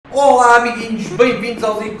Olá amiguinhos, bem-vindos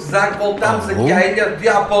ao ZigZag, voltamos aqui à ilha de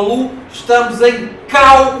Apalu, estamos em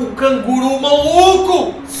Cal, o canguru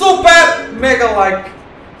maluco, super mega like.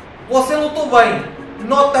 Você lutou bem,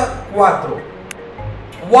 nota 4.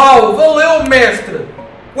 Uau, valeu mestre,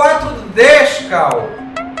 4 de 10 Cal,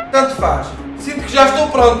 tanto faz, sinto que já estou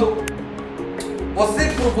pronto. Você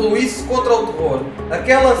provou isso contra o terror,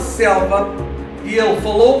 aquela selva, e ele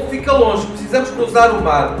falou, fica longe, precisamos cruzar o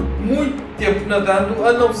mar, muito tempo nadando,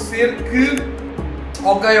 a não ser que...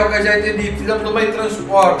 Ok, já entendi, precisamos de um meio de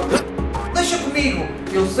transporte. Deixa comigo,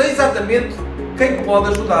 eu sei exatamente quem pode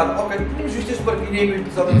ajudar. Ok, tínhamos visto este barquinho aí no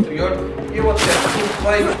episódio anterior, eu até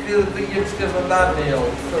suspei que tínhamos que andar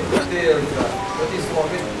nele, com certeza. Eu disse logo,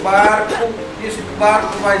 este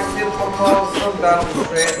barco vai ser para nós andarmos,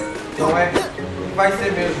 não é? Vai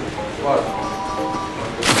ser mesmo, bora.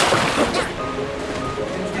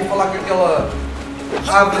 Temos de ir falar com aquela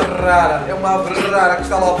ave rara, é uma ave rara que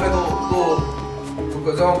está lá ao pé do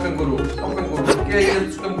coisa, é um canguru. É um canguru, porque é a ilha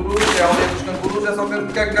dos cangurus, é a aldeia dos cangurus, é só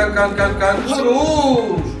cangurus!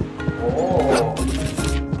 Oh!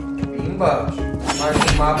 Pimbas! Mais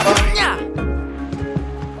um mapa.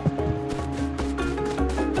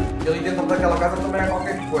 E ali dentro daquela casa também há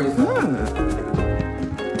qualquer coisa.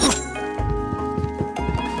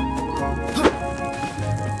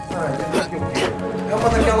 É uma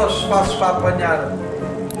daquelas faces para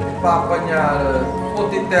apanhar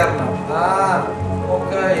ponta eterna. Ah,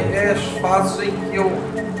 ok, é as fases em que eu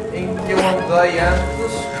andei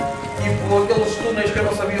antes e por aqueles túneis que eu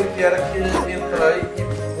não sabia o que era, que entrei e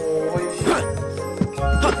depois...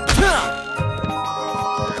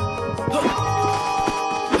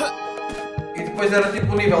 E depois era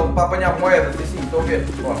tipo o nível para apanhar moedas e assim, estão a ver?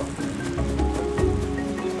 Bora.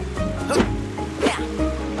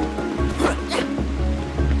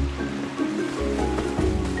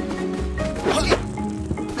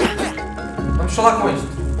 Vamos falar com isto.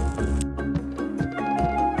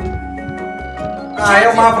 Ah, é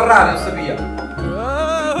uma ave rara, eu sabia.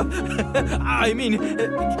 I mean,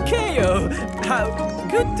 Kyo,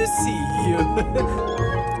 good to see you.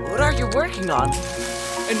 What are you working on?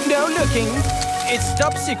 No looking. It's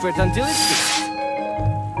top secret until it's fixed.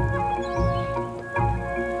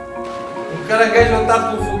 Caranguejo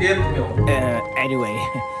atado com um foguete, meu. Anyway,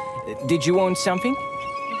 did you want something?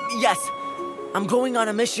 Yes, I'm going on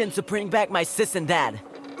a mission to bring back my sis and dad.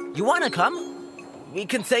 You wanna come? We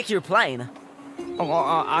can take your plane. Oh,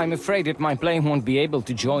 I'm afraid that my plane won't be able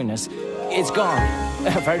to join us. It's gone.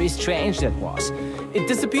 Very strange that was. It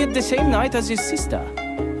disappeared the same night as his sister.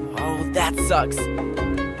 Oh, that sucks.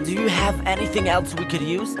 Do you have anything else we could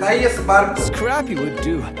use? Esse barco. Scrappy would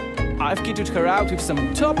do. I've kitted her out with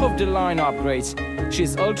some top-of-the-line upgrades.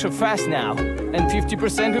 She's ultra-fast now, and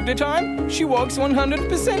 50% of the time, she walks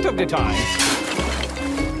 100% of the time.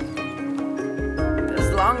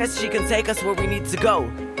 As long as she can take us where we need to go,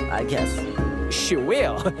 I guess. She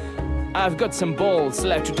will. I've got some bolts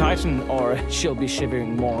left to tighten, or she'll be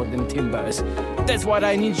shivering more than timbers. That's why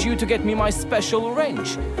I need you to get me my special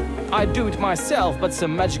wrench. I'd do it myself, but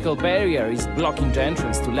some magical barrier is blocking the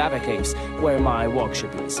entrance to lava caves, where my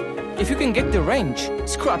workshop is. If you can get the wrench,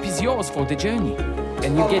 scrap is yours for the journey.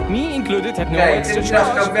 And you get me included at no extra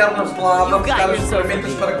charge. As cavernas de lava, buscar as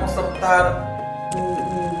ferramentas para consertar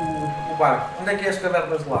o barco. Onde é que é as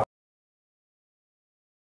cavernas de lava?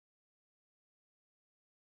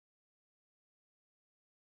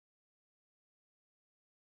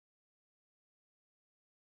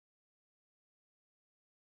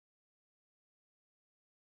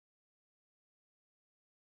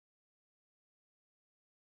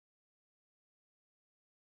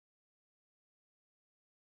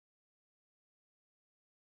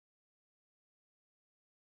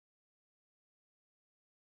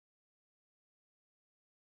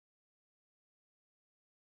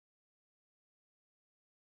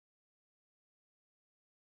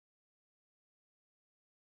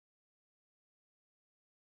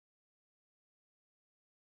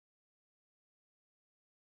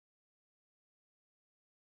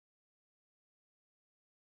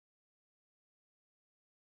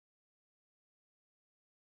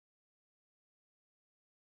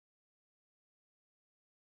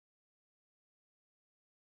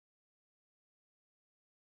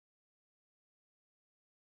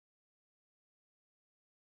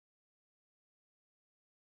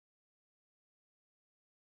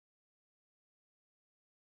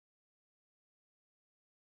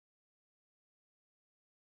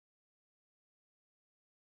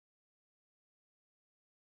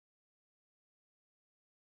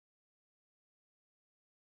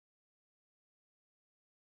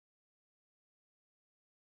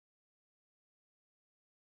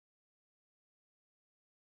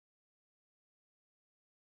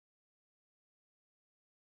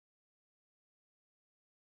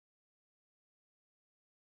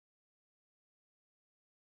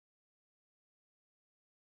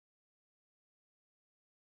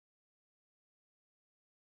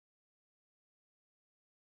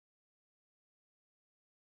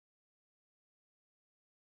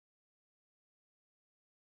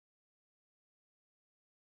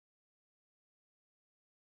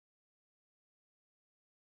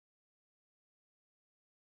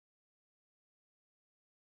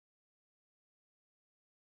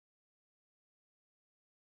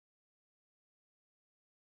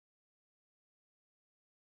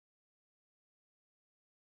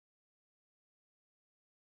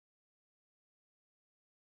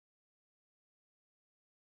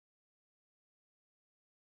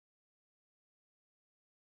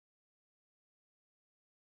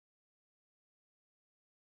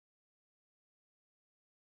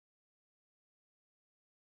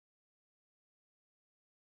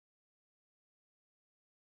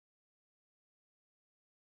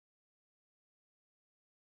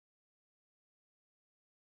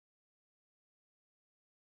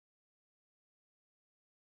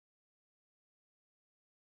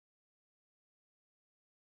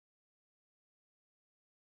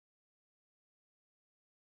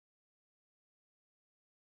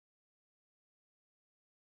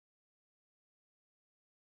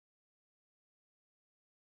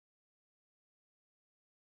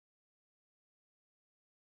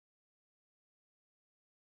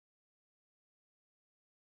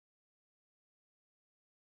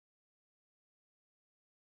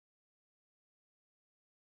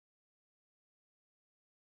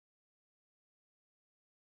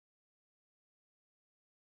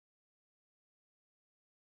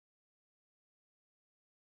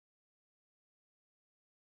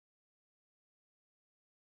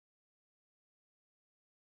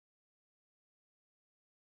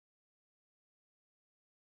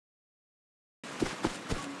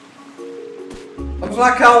 Vamos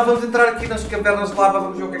lá, Cal, vamos entrar aqui nas cavernas de lava,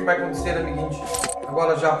 vamos ver o que é que vai acontecer, amiguinhos.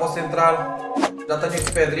 Agora já posso entrar, já tenho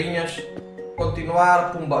aqui pedrinhas.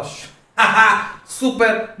 Continuar, pumbas. Haha,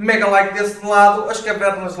 super mega like desse lado, as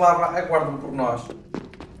cavernas de lava aguardam por nós.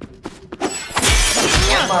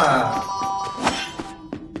 Toma!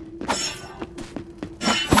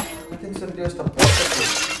 Eu tenho que abrir esta porta aqui.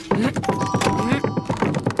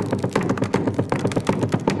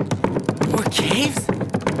 More caves?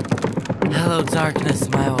 Hello, darkness,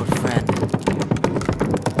 my old friend.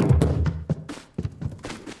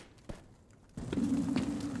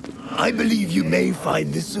 I believe you may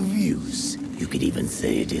find this of use. You could even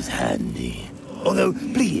say it is handy. Although,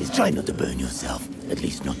 please try not to burn yourself. At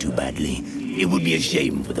least not too badly. It would be a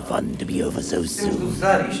shame for the fun to be over so Temos de soon.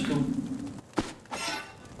 usar isto.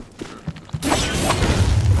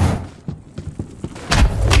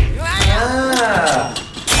 Ah!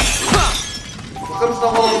 Colocamos na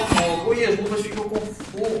bola de fogo e as luvas ficam com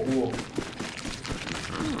fogo.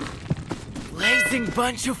 Blazing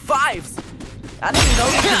bunch of fives! I didn't know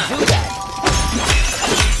you could do that.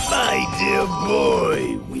 My dear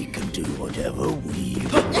boy, we can do whatever we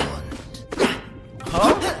want.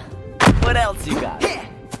 Huh? What else you got?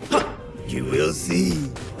 You will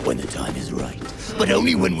see when the time is right. But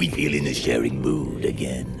only when we feel in a sharing mood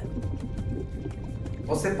again.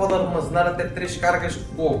 Você pode armazenar até 3 cargas de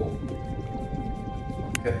fogo.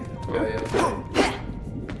 Ok.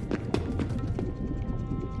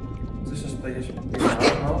 Deixa as teias.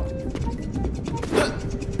 Não.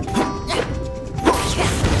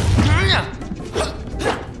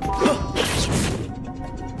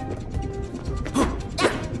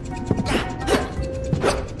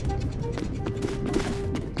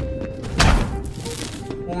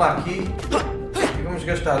 Uma aqui e vamos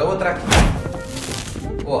gastar a outra aqui.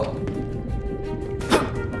 Ó.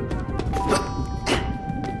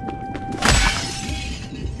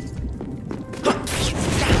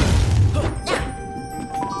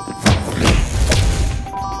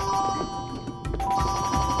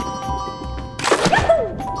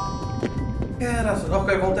 Caraca,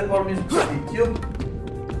 ok, voltei para o mesmo sítio.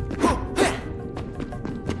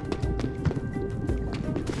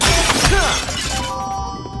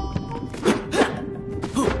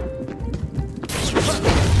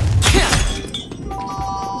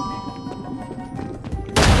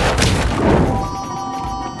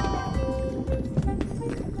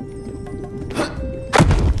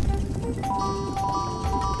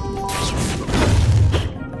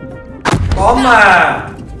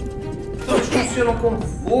 Toma! Todos funcionam com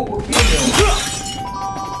fogo aqui, meu.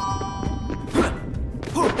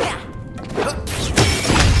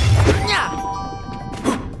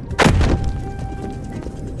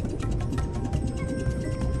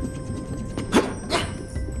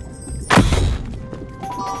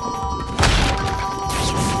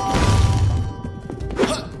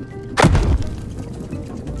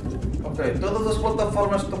 Ok, todas as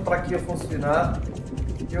plataformas estão para aqui a funcionar.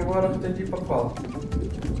 E agora tenho de ir para qual?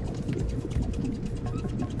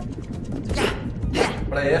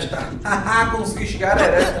 Para esta. Haha, consegui chegar,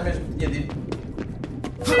 era esta mesmo que tinha dito.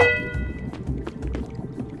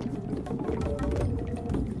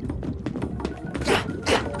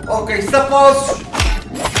 Ok, saposos!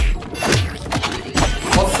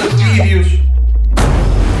 Ou satírios!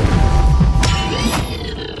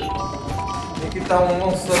 E aqui está um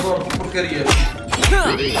lançador de porcarias.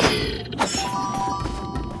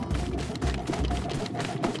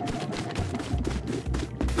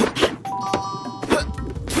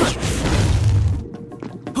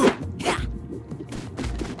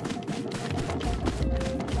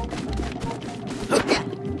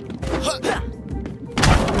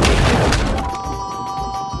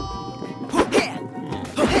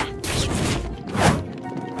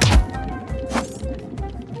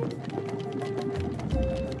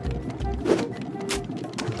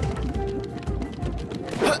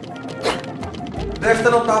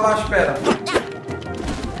 Desta não estava à espera.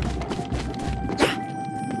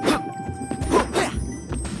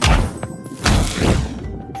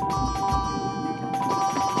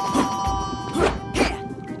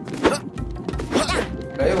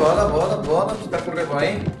 Ok, bora. Está a correr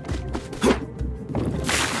bem.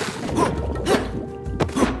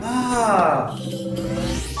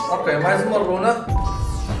 Ok, mais uma runa.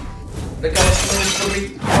 Daquelas que nos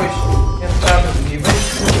permite depois entrar nos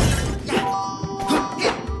níveis.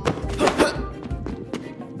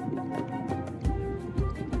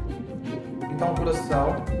 Então um coração.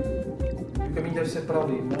 O caminho deve ser para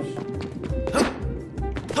ali, mas...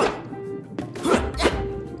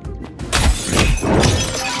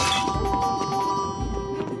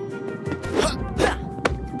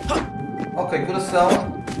 Ok, coração.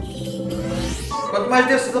 mais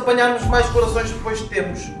destes apanharmos, mais corações depois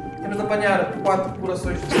temos. Temos de apanhar 4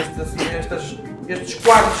 corações destes, assim, estes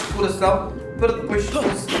quadros de coração, para depois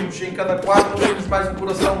conseguirmos em cada quadro termos mais um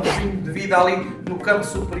coraçãozinho de vida ali no canto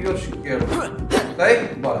superior esquerdo.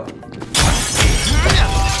 Ok? Bora.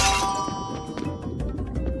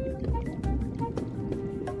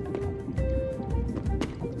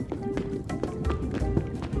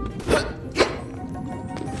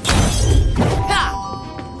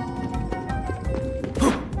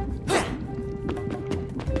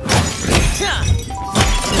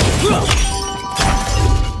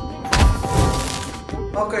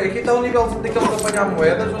 Ok, aqui está o nível daquele de apanhar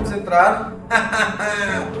moedas, vamos entrar.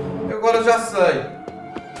 Eu agora já sei.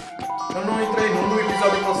 Eu não entrei no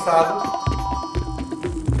episódio passado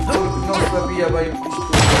porque não sabia bem o que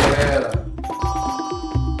isto era.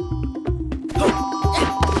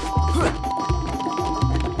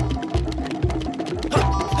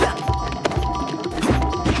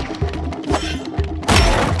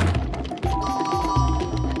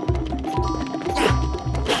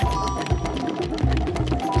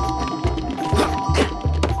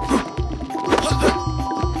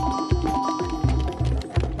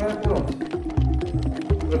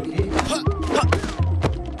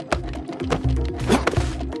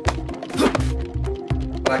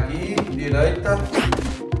 Aqui, direita.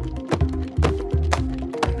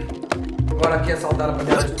 Agora aqui é saltar a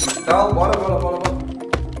apanhar este cristal. Bora.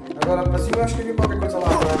 Agora para cima eu acho que havia qualquer coisa lá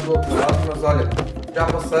atrás do outro lado, mas olha, já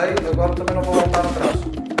passei, agora também não vou voltar atrás.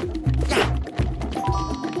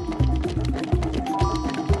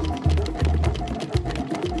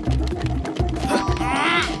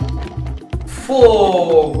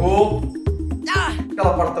 Fogo!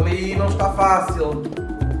 Aquela parte ali não está fácil.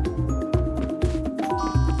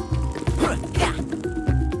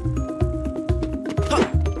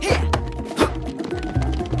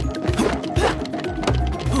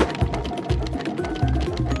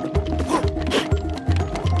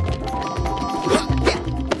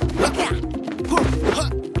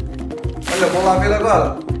 Olha, vou lá ver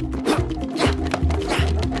agora.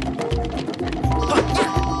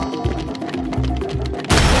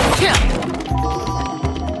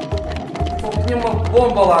 Tinha uma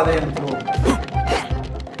bomba lá dentro.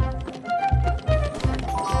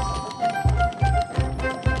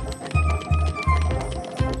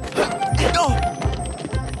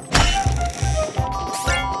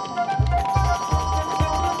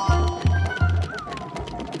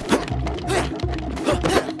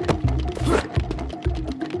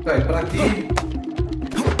 Ok, para aqui.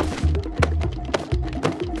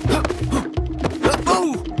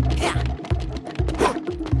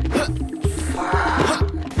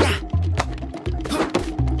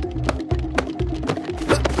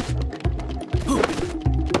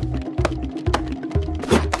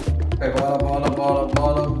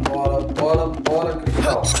 Bora,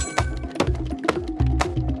 cristal.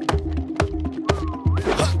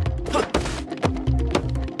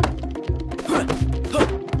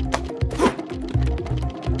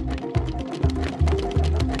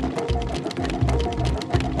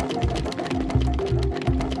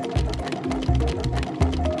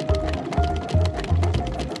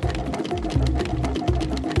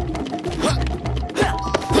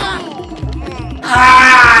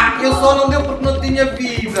 Eu só não deu porque não tinha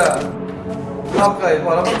vida. Ok,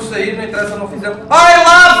 bora, vamos sair, não interessa, não fizemos. Ai,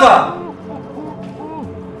 lava!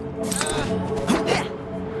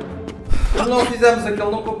 Não fizemos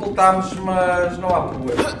aquele, não completámos, mas não há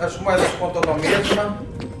problema. As moedas contam na mesma.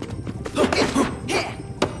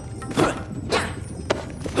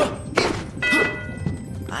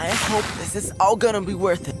 I hope this is all gonna be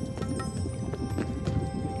worth it.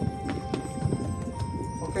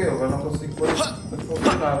 Ok, agora não consigo pôr isto a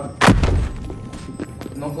funcionar.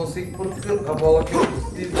 Não consigo porque a bola que eu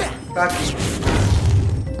preciso está aqui.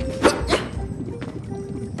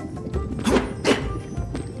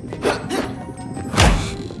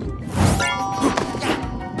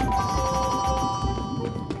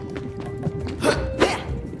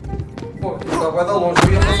 Pô, está bem da longe,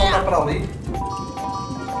 eu ia passar para ali.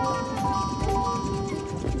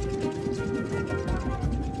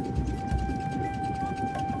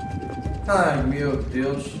 Ai meu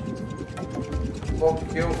Deus.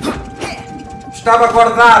 Que eu estava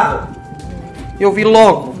guardado. Eu vi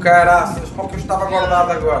logo, caraças, porque eu estava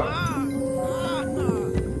guardado agora.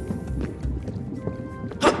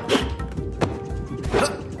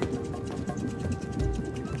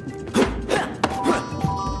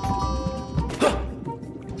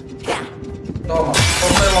 Toma,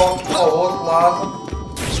 passei logo ao outro lado.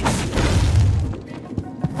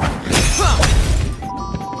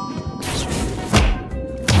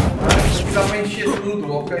 Precisamente a encher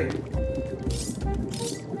tudo, ok.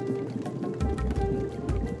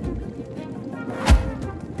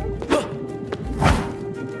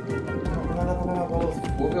 Não dá para dar uma bola de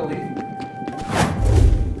fogo ali.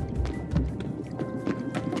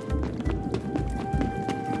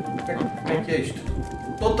 O que é que é isto?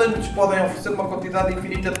 Todos podem oferecer uma quantidade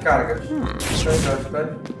infinita de cargas. Ok, já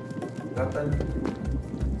espero. Já tenho.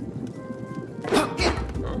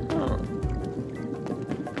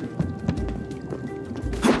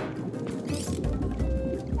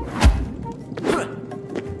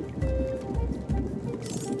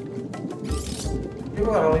 E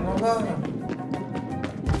agora ali não dá, não.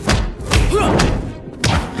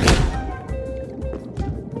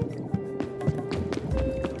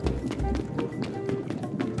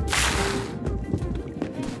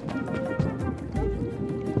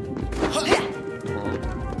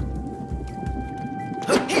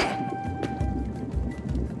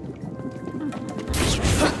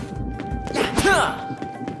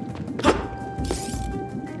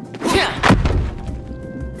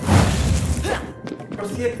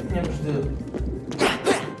 Parecia que tínhamos de...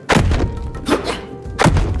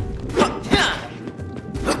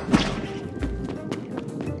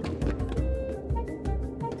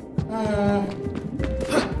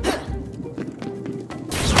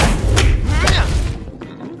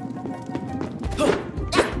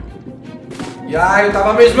 Eu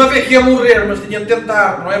estava mesmo a ver que ia morrer, mas tinha de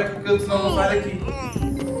tentar, não é? Porque senão não sai daqui.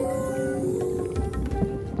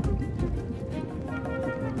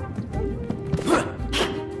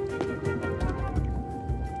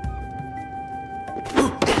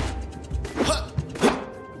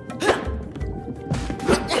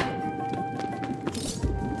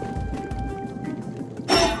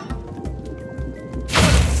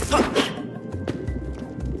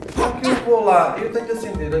 Eu tenho que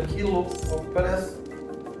acender aquilo, ao que parece,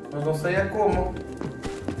 mas não sei é como.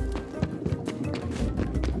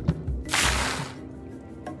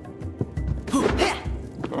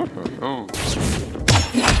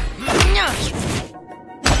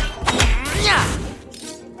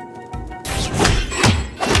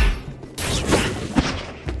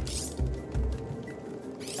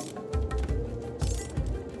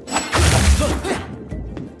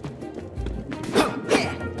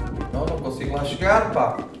 Lá chegar,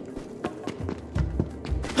 pá.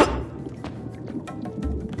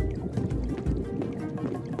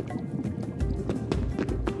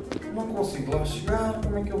 Não consigo lá chegar,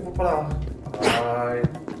 como é que eu vou parar? Ai.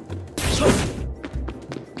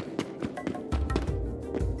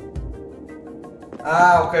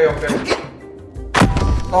 Ok.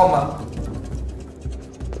 Toma.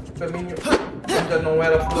 O caminho ainda não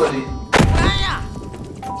era por ali.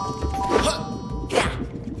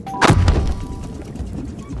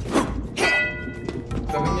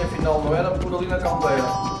 Não era por ali na caldeira.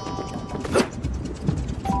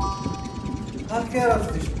 Que era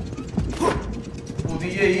isto?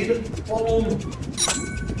 Podia ir ao lume.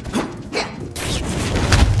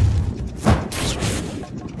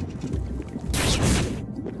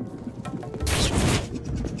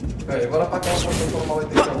 Ok, agora para aquela plataforma ali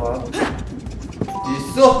daquele lado.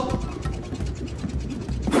 Isso!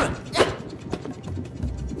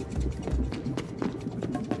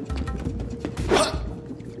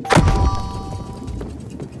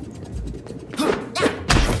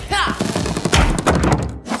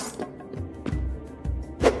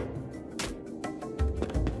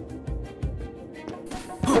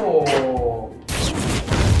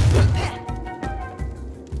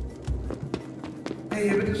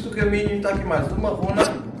 Abriu-se o caminho e está aqui mais uma runa.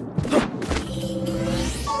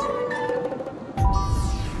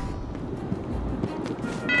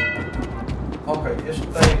 Ok, este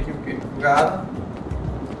tem aqui o que pegar.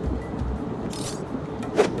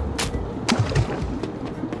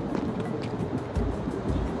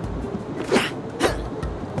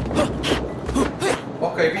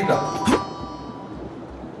 Ok, vida.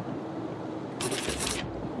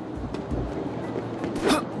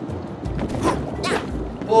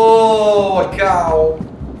 Boa, cow!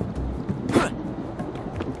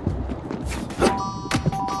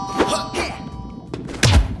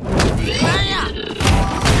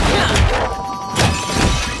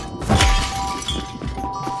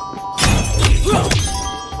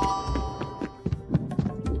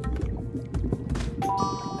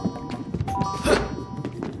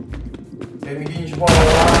 Amiguinhos, bora lá!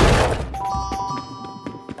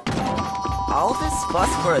 All this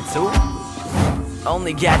fuss for a tool?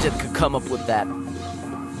 Only Gadget could come up with that.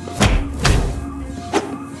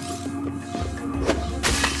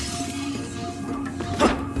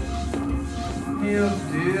 Meu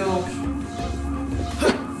Deus!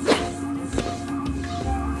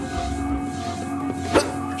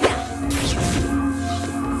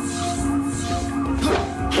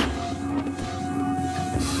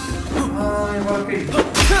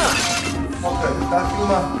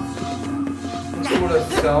 Toma um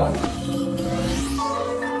coração.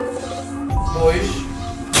 2.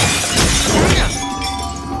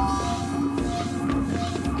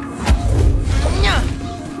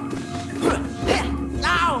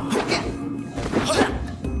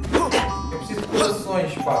 Eu preciso de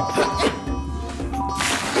corações, pá.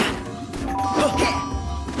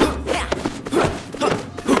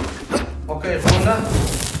 Ok, runa.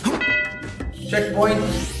 Checkpoint.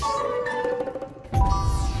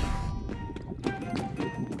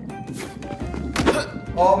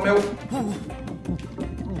 Oh, meu.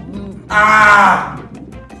 Ah!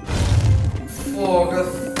 Fogo,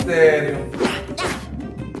 sério.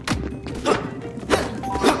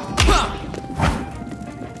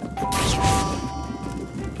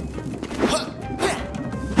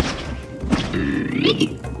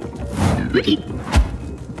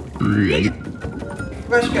 O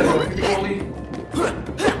gajo quer ver, ficou ali.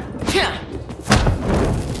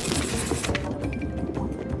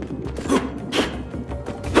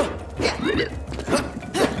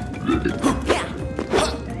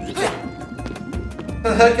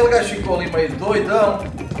 Aquele gajo ficou ali meio doidão.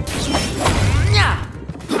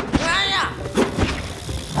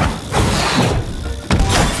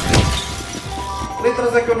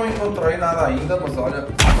 Letras é que eu não encontrei nada ainda, mas olha,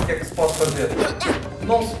 o que é que se pode fazer?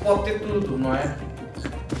 Não se pode ter tudo, não é?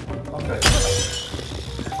 Ok.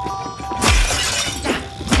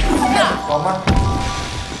 Toma.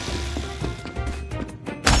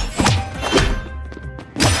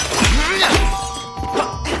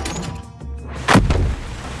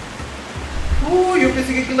 Eu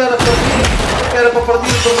pensei que aquilo era para partir. Era para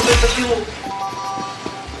partir, então não sei se aquilo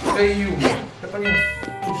caiu. Apanhei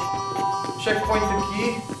um checkpoint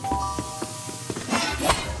aqui.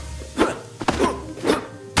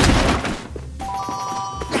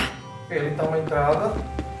 Ok, ali está uma entrada.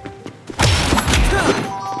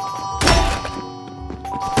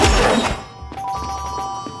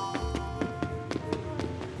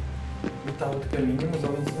 Ali está outro caminho, mas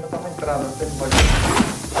ali em cima está uma entrada. Sempre vai.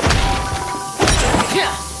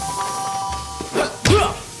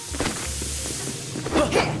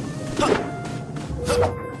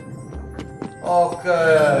 Ok,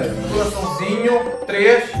 coraçãozinho,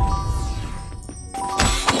 3.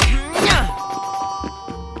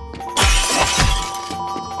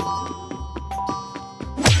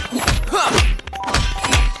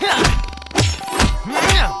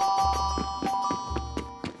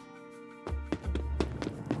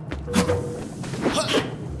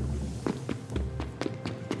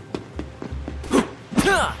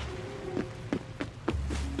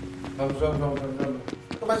 Vamos.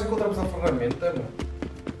 Nunca mais encontramos a ferramenta, meu.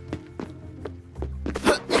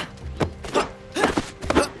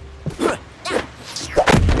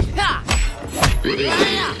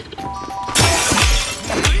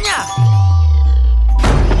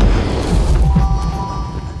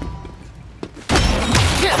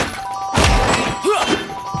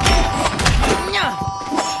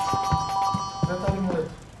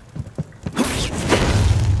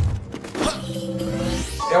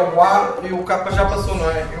 É o A e o K já passou, não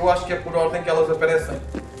é? Eu acho que é por ordem que elas aparecem.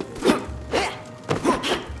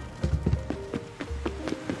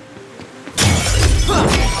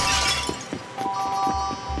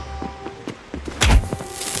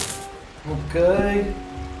 Ok,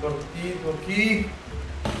 partido aqui.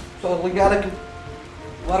 Só ligar aqui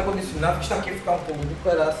o ar-condicionado que está aqui a ficar um pouco do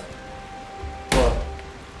caraço. Bora.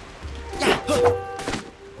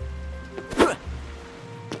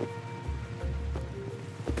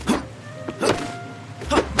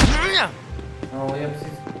 Não, é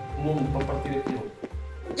preciso lume para partir aquilo.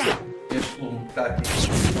 Este lume que está aqui.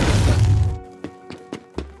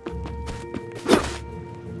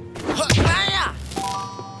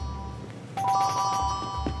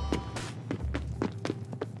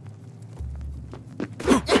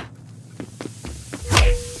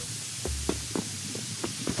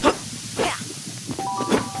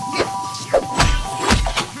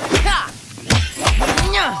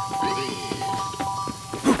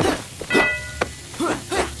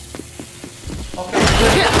 Ok,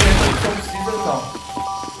 não precisa não.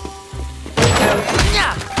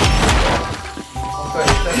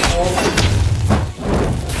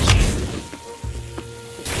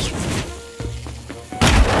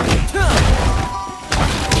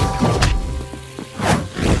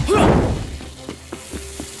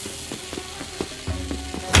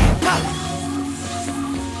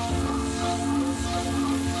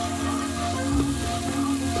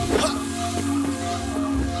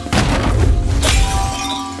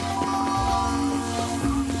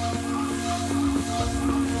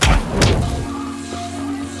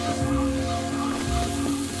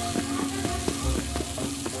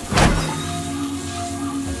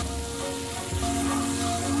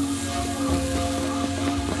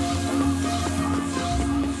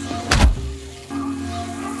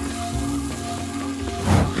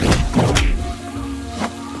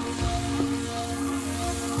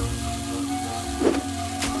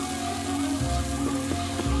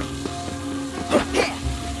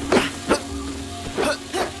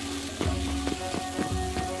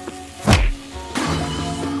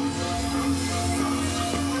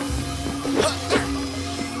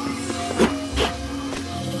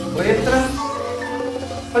 Letra.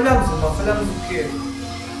 Falhamos, irmão. Falhamos o quê?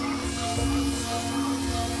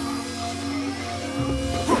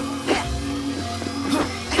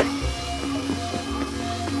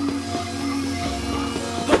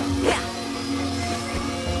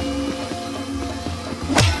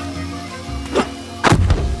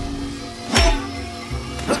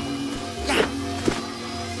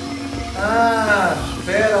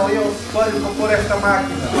 Espera ali ao espelho para pôr esta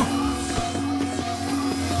máquina.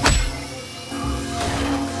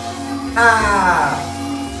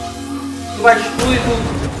 Tu vais explodir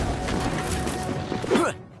tudo.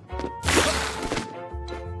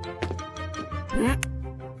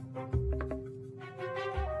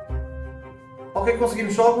 Ok,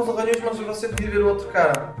 conseguimos só alguns arranhões, mas você podia ver o outro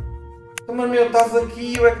cara. Então, mas meu, estás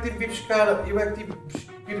aqui, eu é que tive que ir buscar. Eu é que tive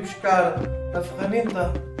que ir buscar a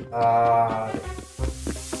ferramenta.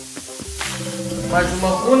 Mais uma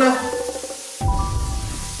runa.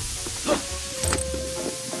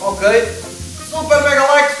 Ok. Super mega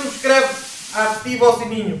like, subscreve, ativa o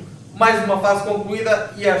sininho. Mais uma fase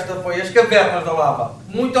concluída e esta foi as Cavernas da Lava.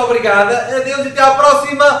 Muito obrigada, adeus e até à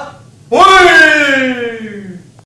próxima. Fui!